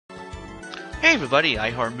Hey everybody,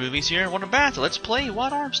 iheartmovees here, and welcome back to Let's Play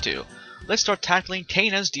What Arms 2. Let's start tackling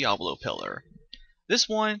Caina's Diablo pillar. This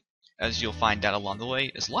one, as you'll find out along the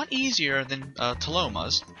way, is a lot easier than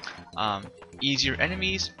Taloma's. Easier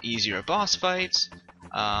enemies, easier boss fights,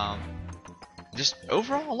 just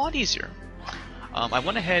overall a lot easier. I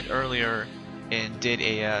went ahead earlier and did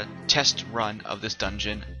a test run of this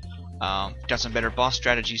dungeon. Got some better boss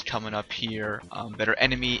strategies coming up here, better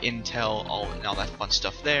enemy intel, all that fun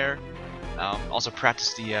stuff there. Also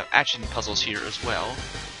practice the action puzzles here as well.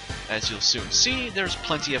 As you'll soon see, there's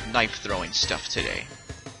plenty of knife throwing stuff today.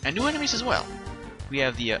 And new enemies as well. We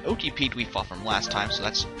have the OTP we fought from last time, so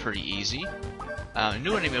that's pretty easy.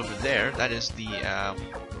 New enemy over there, that is the,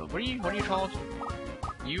 what are you called?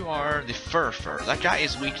 You are the Fur. That guy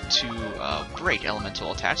is weak to break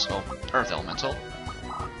elemental attacks, well, Earth Elemental.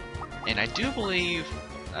 And I do believe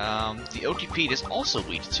the OTP is also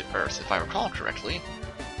weak to Earth, if I recall correctly.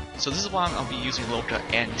 So this is why I'll be using Lilka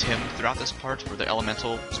and Tim throughout this part for the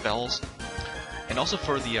elemental spells. And also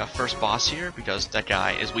for the first boss here, because that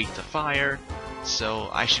guy is weak to fire,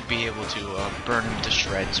 so I should be able to burn him to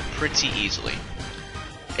shreds pretty easily.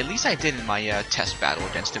 At least I did in my test battle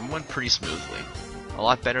against him. It went pretty smoothly. A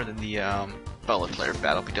lot better than the player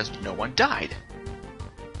battle because no one died.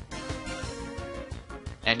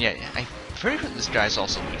 And yeah, I'm pretty sure this guy's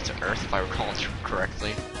also weak to Earth, if I recall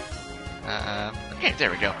correctly. Okay,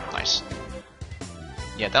 there we go. Nice.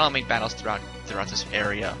 Yeah, that'll make battles throughout this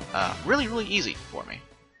area really easy for me.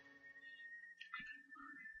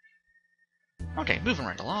 Okay, moving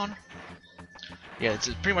right along. Yeah, it's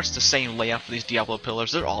pretty much the same layout for these Diablo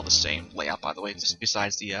pillars. They're all the same layout, by the way, just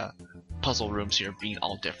besides the puzzle rooms here being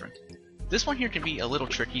all different. This one here can be a little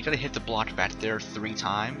tricky. You gotta hit the block back there 3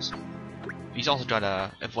 times. You also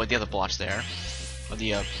gotta avoid the other blocks there, or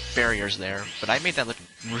the barriers there. But I made that look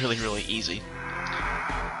really easy.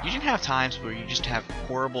 You can have times where you just have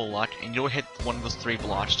horrible luck and you'll hit one of those 3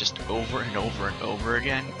 blocks just over and over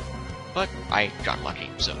again. But I got lucky,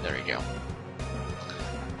 so there you go.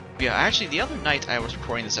 Yeah, actually the other night I was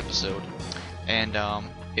recording this episode, and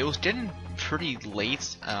it was getting pretty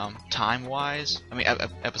late time-wise. I mean,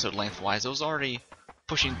 episode length-wise. It was already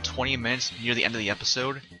pushing 20 minutes near the end of the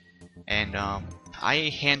episode, and I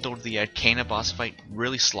handled the Caina boss fight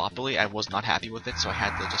really sloppily. I was not happy with it, so I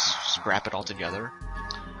had to just scrap it altogether.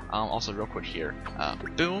 Also, real quick here.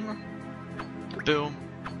 Boom. Boom.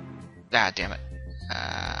 Ah, damn it.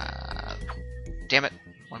 Damn it.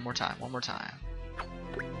 One more time.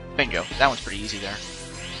 Bingo. That one's pretty easy there.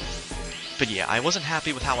 But yeah, I wasn't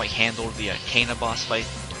happy with how I handled the Caina boss fight.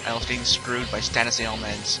 I was getting screwed by status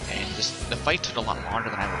ailments, and just the fight took a lot longer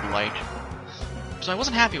than I would like. So I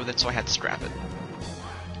wasn't happy with it, so I had to scrap it.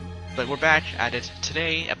 But we're back at it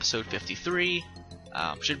today, episode 53.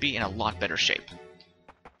 Should be in a lot better shape.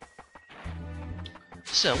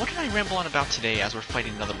 So, what can I ramble on about today as we're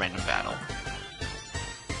fighting another random battle?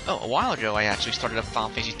 Oh, a while ago I actually started up Final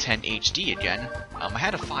Fantasy X HD again. I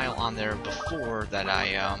had a file on there before that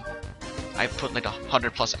I put like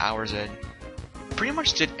 100+ hours in. Pretty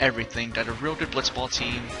much did everything, got a real good blitzball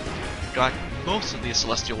team, got most of the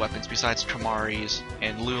celestial weapons besides Kamari's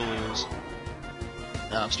and Lulu's.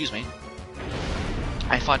 Excuse me.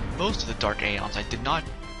 I fought most of the Dark Aeons. I did not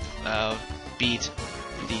beat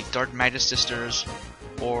the Dark Magus Sisters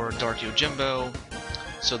or Dark Yojimbo,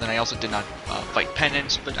 so then I also did not fight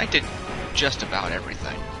Penance, but I did just about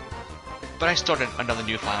everything. But I started another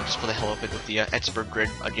new file just for the hell of it with the Etzberg grid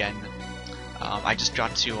again. I just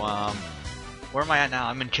got to, where am I at now?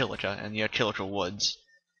 I'm in Kilika, in the Kilika Woods.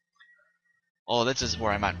 Oh, this is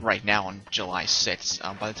where I'm at right now on July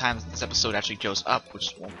 6th. By the time this episode actually goes up,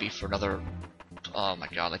 which won't be for another, oh my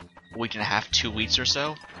god, like a week and a half, 2 weeks or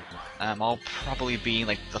so, I'll probably be in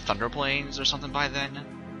like the Thunder Plains or something by then.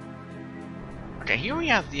 Okay, here we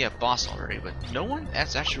have the boss already, but no one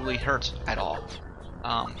that's actually hurt at all.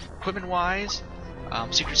 Equipment-wise,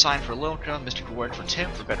 Secret Sign for Lilka, Mystical Word for Tim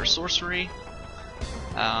for better sorcery.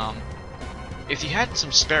 If you had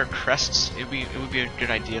some spare crests, it would be a good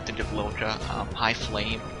idea to give Lilka High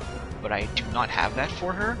Flame, but I do not have that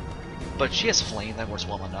for her. But she has Flame, that works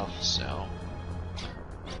well enough, so...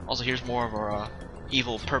 Also, here's more of our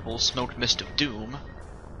evil purple smoke mist of doom.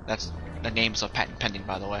 That's the name's of patent pending,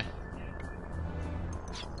 by the way.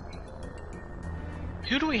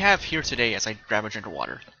 Who do we have here today as I grab a drink of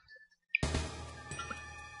water?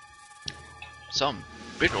 Some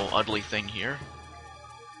big ol' ugly thing here.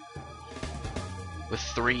 With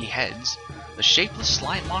 3 heads. The shapeless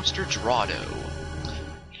slime monster Drado.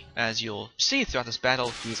 As you'll see throughout this battle,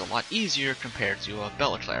 he's a lot easier compared to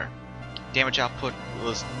Belliclaire. Damage output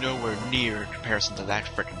was nowhere near in comparison to that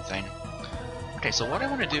frickin' thing. Okay, so what I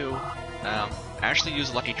want to do I actually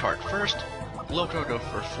use Lucky Card first. Loco go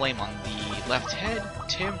for Flame on the left head.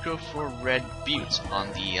 Tim go for Red Butte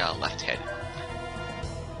on the left head.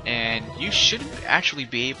 And you should actually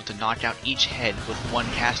be able to knock out each head with one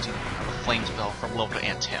casting of a Flame spell from Loco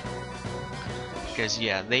and Tim. Because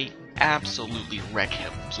yeah, they absolutely wreck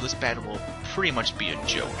him. So this battle will pretty much be a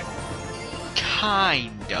joke.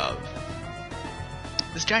 Kind of.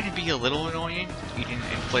 This guy can be a little annoying. He can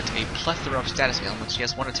inflict a plethora of status ailments. He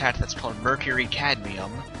has one attack that's called Mercury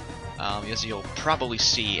Cadmium. As you'll probably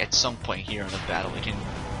see at some point here in the battle, it can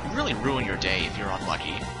really ruin your day if you're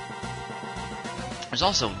unlucky. There's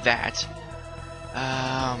also that.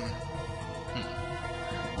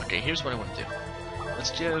 Okay, here's what I want to do.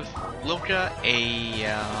 Let's give Loka a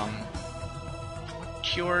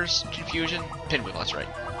Cures Confusion Pinwheel. That's right.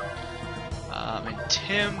 And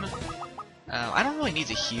Tim, I don't really need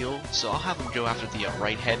to heal, so I'll have him go after the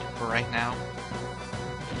right head for right now.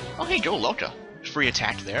 Oh, hey, go Loka. Free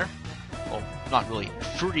attack there. Well, not really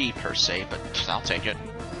free per se, but I'll take it.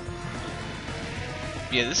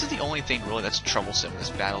 Yeah, this is the only thing really that's troublesome in this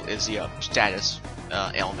battle is the status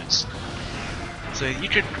ailments. So you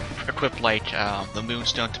could equip like the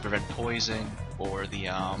Moonstone to prevent poison, or the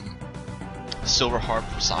Silver Harp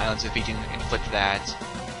for silence if he can inflict that.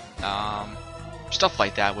 Stuff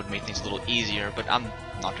like that would make things a little easier, but I'm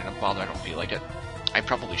not gonna bother. I don't feel like it. I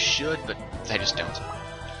probably should, but I just don't.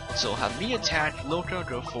 So I'll have me attack, Loco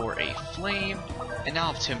go for a Flame, and now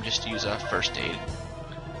I'll have Tim just use a First Aid.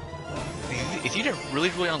 If you get really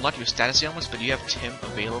unlucky with status ailments, but you have Tim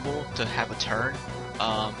available to have a turn,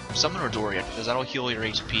 summon Ordorian, because that'll heal your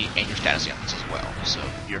HP and your status ailments as well, so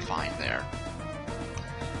you're fine there.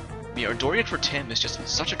 Yeah, Ordorian for Tim is just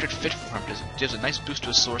such a good fit for him because it gives a nice boost to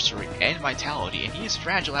his sorcery and vitality, and he is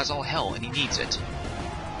fragile as all hell, and he needs it.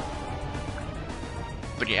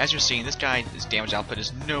 But yeah, as you're seeing, this guy, his damage output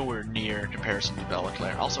is nowhere near in comparison to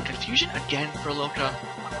Bellatrix. Also, Confusion again for Loka.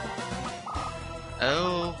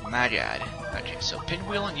 Oh my god. Okay, so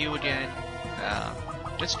Pinwheel on you again.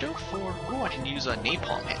 Let's go for... Oh, I can use a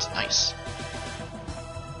Napalm hit. Nice.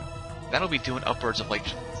 That'll be doing upwards of like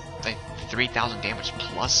 3,000 damage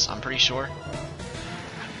plus, I'm pretty sure.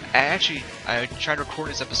 I tried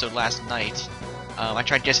recording this episode last night. I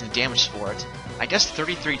tried guessing the damage for it. I guessed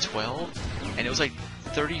 3312, and it was like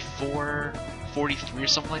 3443 or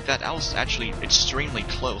something like that. I was actually extremely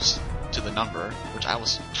close to the number, which I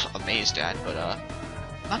was amazed at, but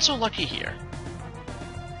not so lucky here.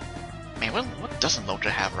 Man, what doesn't Loka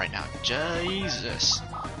have right now? Jesus.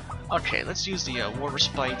 Okay, let's use the War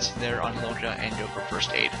Respite there on Loka and go for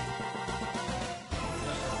First Aid.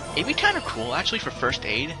 It'd be kind of cool, actually, for First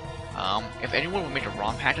Aid, if anyone would make a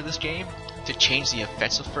ROM hack of this game to change the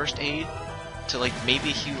effects of First Aid to, like, maybe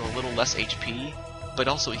heal a little less HP, but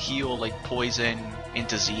also heal, like, poison and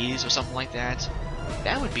disease or something like that.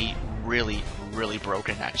 That would be really, really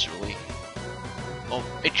broken, actually. Well,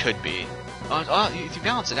 it could be. If you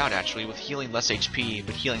balance it out, actually, with healing less HP,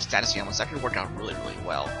 but healing status ailments, that could work out really, really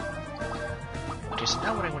well. Okay, so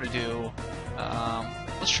now what I want to do,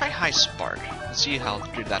 let's try High Spark, and see how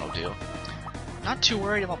good that'll do. Not too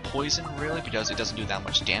worried about poison, really, because it doesn't do that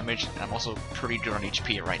much damage, and I'm also pretty good on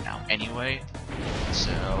HP right now anyway.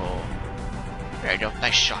 So, there you go,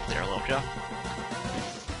 nice shot there, Loka.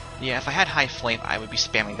 Yeah, if I had High Flame, I would be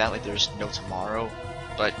spamming that like there's no tomorrow,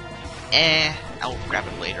 but I'll grab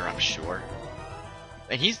it later, I'm sure.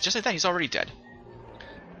 And he's just like that, he's already dead.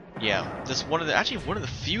 Yeah, this one of the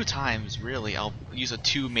few times really I'll use a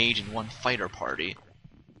 2 mage and 1 fighter party.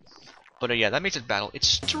 But yeah, that makes this battle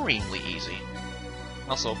extremely easy.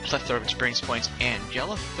 Also, plethora of experience points.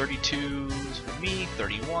 Angela, 32s for me,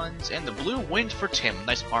 31s, and the blue wind for Tim.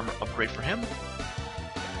 Nice armor upgrade for him.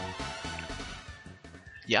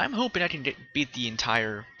 Yeah, I'm hoping I can beat the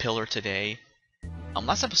entire pillar today.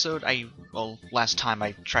 Last time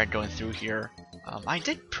I tried going through here, I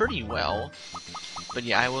did pretty well. But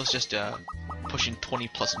yeah, I was just pushing 20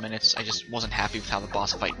 plus minutes. I just wasn't happy with how the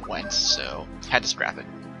boss fight went, so had to scrap it.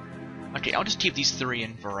 Okay, I'll just keep these 3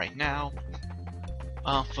 in for right now.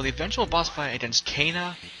 For the eventual boss fight against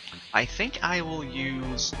Caina, I think I'll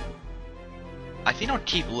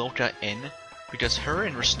keep Loka in, because her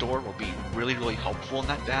and Restore will be really, really helpful in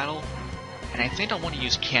that battle. And I think I'll want to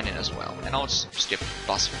use Cannon as well, and I'll just skip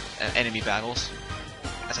enemy battles.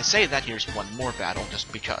 As I say that, here's one more battle,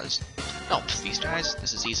 just because. Oh, these guys,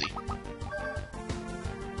 this is easy.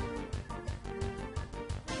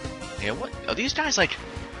 Yeah, what? Oh, these guys, like,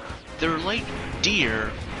 they're like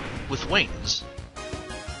deer with wings.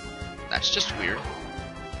 That's just weird.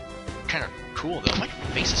 Kinda cool, though. My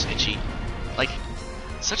face is itchy. Like,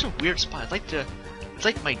 such a weird spot. I'd like to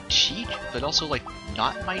it's like my cheek, but also like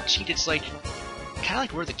not my cheek. It's like kind of like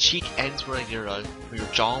where the cheek ends, where like your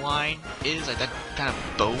jawline is, like that kind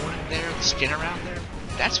of bone there, the skin around there.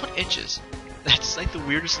 That's what itches. That's like the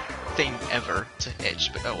weirdest thing ever to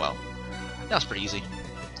itch. But oh well, that was pretty easy.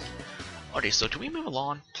 Okay, so can we move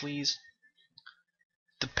along, please?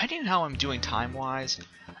 Depending on how I'm doing time-wise,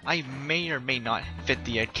 I may or may not fit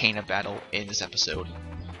the Caina battle in this episode.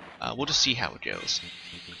 We'll just see how it goes.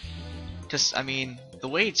 Just, I mean, the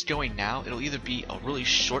way it's going now, it'll either be a really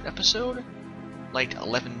short episode, like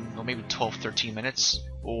 11 or maybe 12, 13 minutes,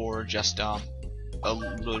 or just a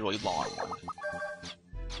really, really long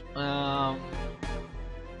one.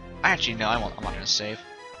 Actually, no, I'm not gonna save.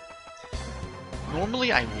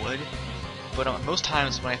 Normally I would, but most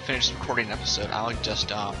times when I finish recording an episode, I'll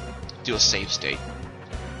just do a save state.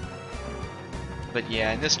 But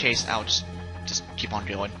yeah, in this case, I'll just keep on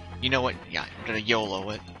going. You know what? Yeah, I'm gonna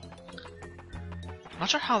YOLO it. I'm not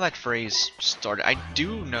sure how that phrase started. I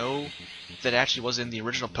do know that it actually was in the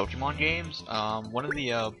original Pokemon games. One of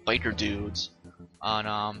the biker dudes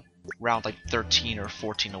on round like 13 or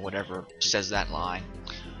 14 or whatever says that line.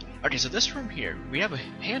 Okay, so this room here, we have a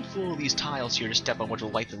handful of these tiles here to step on, which will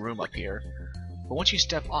light the room up here. But once you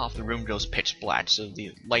step off, the room goes pitch black, so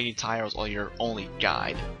the lighting tiles are your only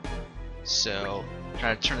guide. So,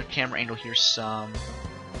 try to turn the camera angle here some.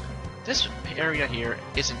 This area here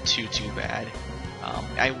isn't too bad.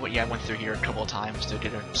 I went through here a couple of times to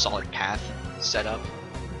get a solid path set up.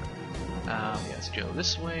 Yeah, let's go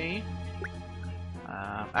this way.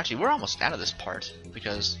 Actually, we're almost out of this part,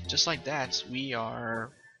 because just like that, we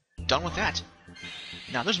are done with that.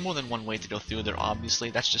 Now, there's more than one way to go through there,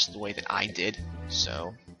 obviously. That's just the way that I did.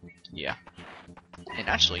 So, yeah. And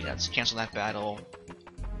actually, let's cancel that battle.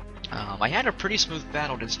 I had a pretty smooth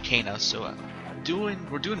battle against Caina, so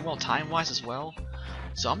we're doing well time-wise as well.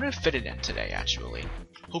 So I'm gonna fit it in today, actually.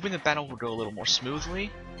 Hoping the battle will go a little more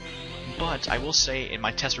smoothly. But I will say, in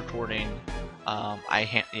my test recording,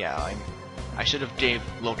 I should have gave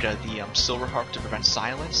Loka the Silver Harp to prevent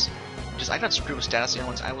silence. I got screwed with status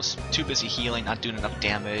ailments. I was too busy healing, not doing enough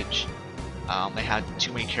damage. They had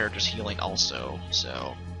too many characters healing also,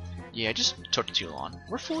 so yeah, it just took too long.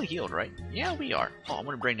 We're fully healed, right? Yeah, we are. Oh, I'm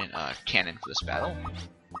gonna bring in Cannon for this battle.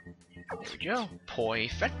 There we go.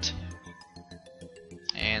 Perfect.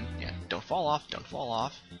 And yeah, don't fall off, don't fall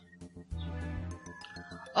off.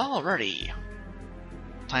 Alrighty.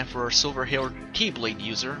 Time for a silver-haired Keyblade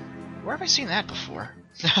user. Where have I seen that before?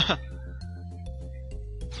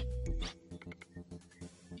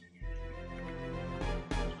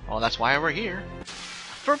 Well, that's why we're here.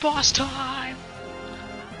 For boss time!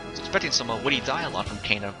 I was expecting some witty dialogue from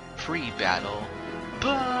Caina pre-battle,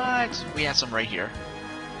 but we have some right here.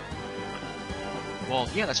 Well,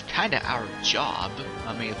 yeah, that's kinda our job.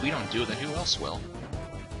 I mean, if we don't do it, then who else will?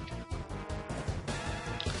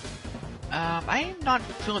 I'm not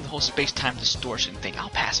feeling the whole space-time distortion thing. I'll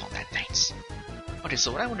pass on that, thanks. Okay,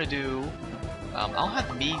 so what I want to do, I'll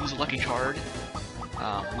have me use a lucky card.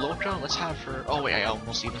 Loka, let's have her. Oh wait, I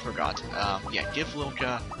almost even forgot. Yeah, give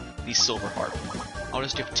Loka the Silver Harp. I'll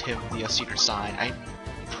just give Tim the secret sign. I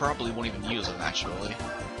probably won't even use them actually.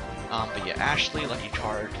 But yeah, Ashley, lucky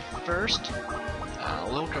card first.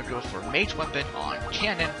 Loka go for Mage Weapon on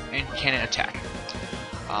Cannon and Cannon attack.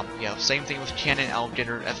 Yeah, same thing with Cannon. I'll get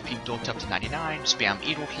her FP built up to 99. Spam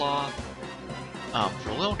Eagle Claw. For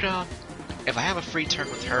Loka, if I have a free turn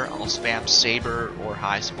with her, I'll spam Saber or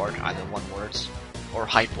High Spark, either one words. Or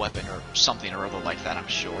Hype Weapon or something or other like that, I'm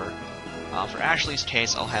sure. For Ashley's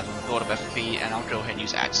case, I'll have him build up FP and I'll go ahead and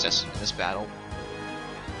use Access in this battle.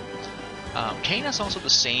 Caina's also the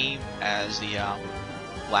same as the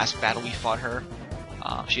last battle we fought her.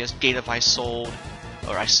 She has Gate of Isolde,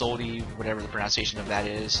 or Isolde, whatever the pronunciation of that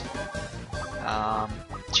is.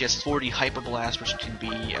 She has 40 Hyper Blast, which can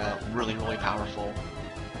be really, really powerful.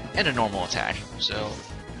 And a normal attack, so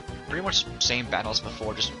pretty much same battle as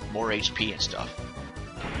before, just more HP and stuff.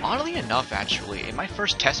 Oddly enough, actually, in my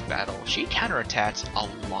first test battle, she counterattacked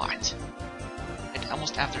a lot. And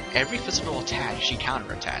almost after every physical attack, she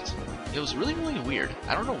counterattacked. It was really, really weird.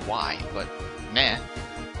 I don't know why, but meh.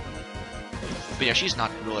 But yeah, she's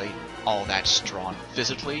not really all that strong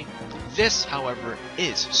physically. This, however,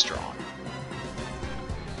 is strong.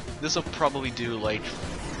 This will probably do like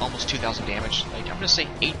almost 2,000 damage. Like, I'm gonna say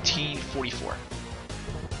 1844.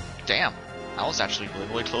 Damn, I was actually really,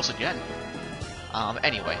 really close again.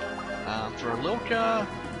 Anyway, for Loka,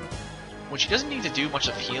 when she doesn't need to do much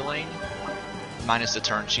of healing, minus the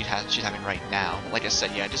turn she's having right now, like I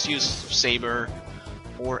said, yeah, just use Saber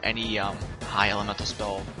or any high elemental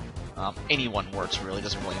spell. Any one works really,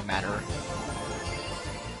 doesn't really matter.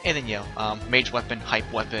 And then, mage weapon,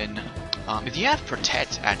 hype weapon. If you have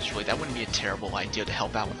protect, actually, that wouldn't be a terrible idea to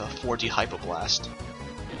help out with a 4D hypoblast.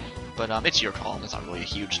 But it's your call, it's not really a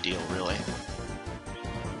huge deal, really.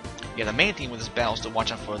 Yeah, the main thing with this battle is to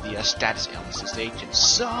watch out for the status ailments, they can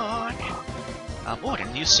suck! Oh, I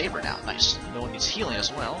can use Saber now, nice. No one needs healing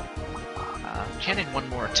as well. Cannon, one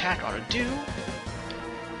more attack ought to do.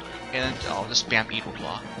 And I'll just spam Eagle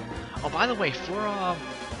Claw. Oh, by the way, for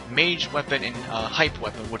mage weapon and hype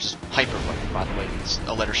weapon, which is hyper weapon, by the way, it's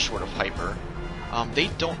a letter short of hyper, they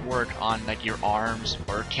don't work on like your arms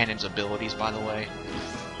or cannon's abilities, by the way.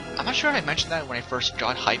 I'm not sure if I mentioned that when I first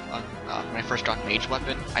got hype on when I first got mage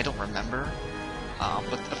weapon. I don't remember,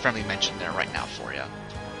 but a friendly mention there right now for you.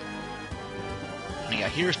 Yeah,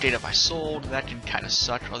 here's data by sold. That can kind of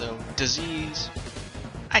suck, although disease,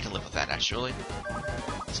 I can live with that actually.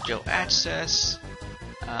 Let's go access.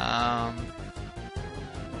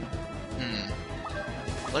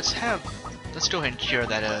 Let's go ahead and cure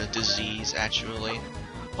that disease actually.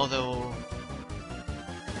 Although,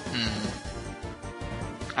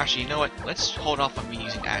 actually, you know what? Let's hold off on me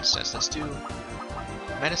using access. Let's do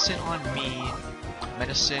medicine on me,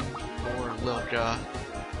 medicine for Lilka,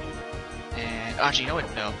 and actually, you know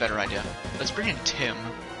what? No, better idea. Let's bring in Tim.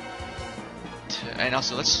 And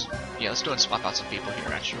also, let's go ahead and swap out some people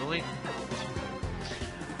here. Actually,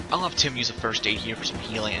 I'll have Tim use a first aid here for some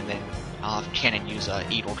healing, and then I'll have Cannon use a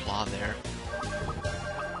Eagle Claw there.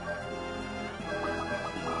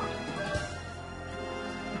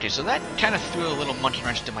 Okay, so that kind of threw a little monkey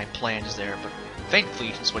wrench into my plans there, but thankfully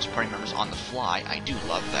you can switch party members on the fly. I do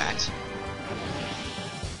love that.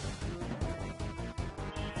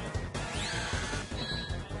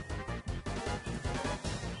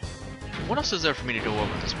 What else is there for me to go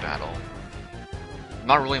over in this battle?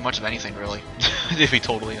 Not really much of anything, really, to be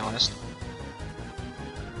totally honest.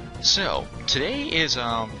 So, today is, like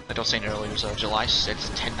I was saying earlier, is July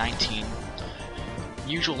 6th, 10/19.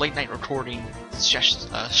 Usual late night recording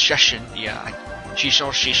session, yeah.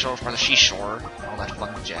 She-shore for the she-shore, all that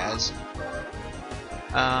fun jazz.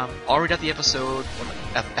 Already got the episode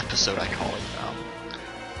I call it.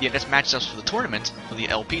 Yeah, that's matchups for the tournament, for the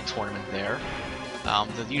LP tournament there.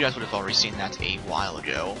 You guys would have already seen that a while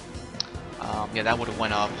ago. Yeah, that would have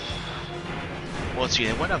went up. Well, let's see,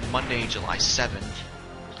 it went up Monday, July 7th.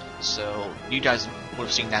 So you guys would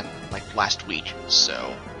have seen that like last week.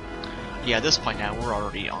 So yeah, at this point now we're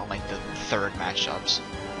already on like the third matchups.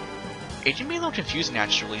 It can be a little confusing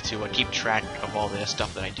actually to keep track of all the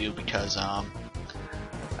stuff that I do because I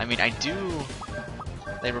mean I do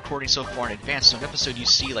the recording so far in advance. So an episode you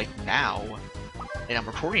see like now, and I'm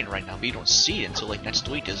recording it right now, but you don't see it until like next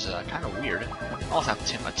week is kind of weird. I'll have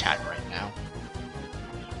Tim attack right now.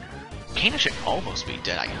 Caina should almost be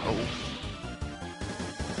dead, I hope.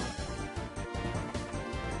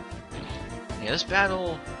 Yeah, this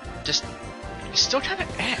battle just is still kind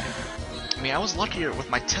of eh. I mean, I was luckier with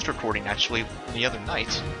my test recording actually the other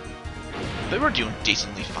night. But we're doing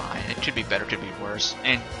decently fine. It could be better, could be worse.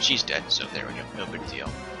 And she's dead, so there we go. No big deal.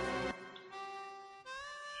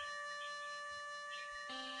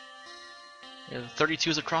 Yeah,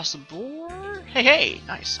 32s across the board. Hey, hey!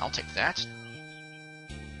 Nice. I'll take that.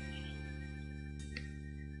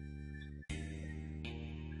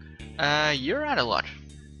 You're out of luck.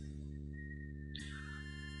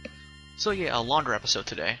 So yeah, a longer episode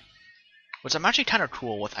today, which I'm actually kind of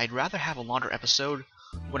cool with. I'd rather have a longer episode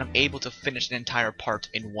when I'm able to finish an entire part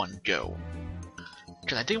in one go.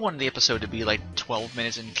 Because I didn't want the episode to be like 12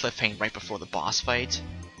 minutes and cliffhang right before the boss fight.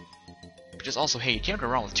 Because also, hey, you can't go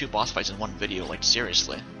wrong with 2 boss fights in one video, like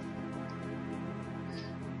seriously.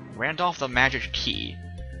 Randolph the Magic Key.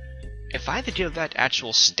 If I had to give that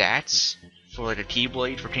actual stats for like a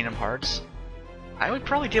Keyblade for Kingdom Hearts, I would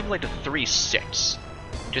probably give it like a 3/6.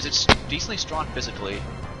 Because it's decently strong physically,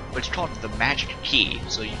 but it's called the Magic Key,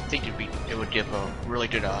 so you think it would give a really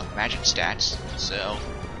good magic stats. So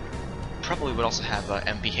probably would also have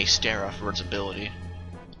MP Hystera for its ability.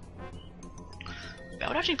 That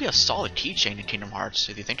would actually be a solid keychain in Kingdom Hearts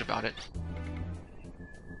if you think about it.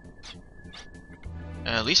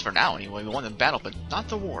 At least for now, anyway. We won the battle, but not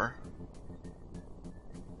the war.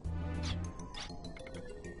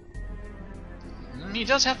 He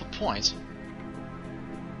does have a point.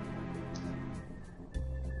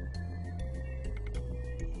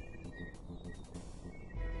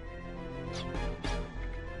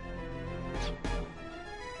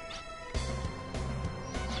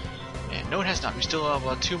 No, it has not. We still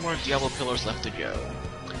have 2 more Diablo pillars left to go.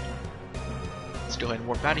 Let's go ahead and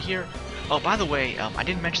warp out of here. Oh, by the way, I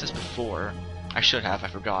didn't mention this before. I should have. I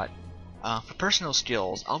forgot. For personal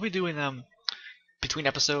skills, I'll be doing them between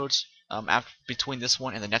episodes. between this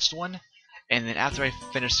one and the next one. And then after I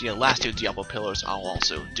finish the last 2 Diablo pillars, I'll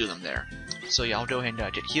also do them there. So yeah, I'll go ahead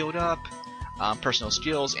and get healed up, personal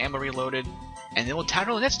skills, ammo reloaded, and then we'll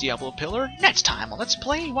tackle the next Diablo pillar next time on Let's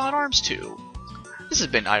Play Wild Arms 2. This has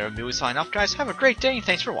been iheartmovees signing off, guys. Have a great day, and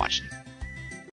thanks for watching.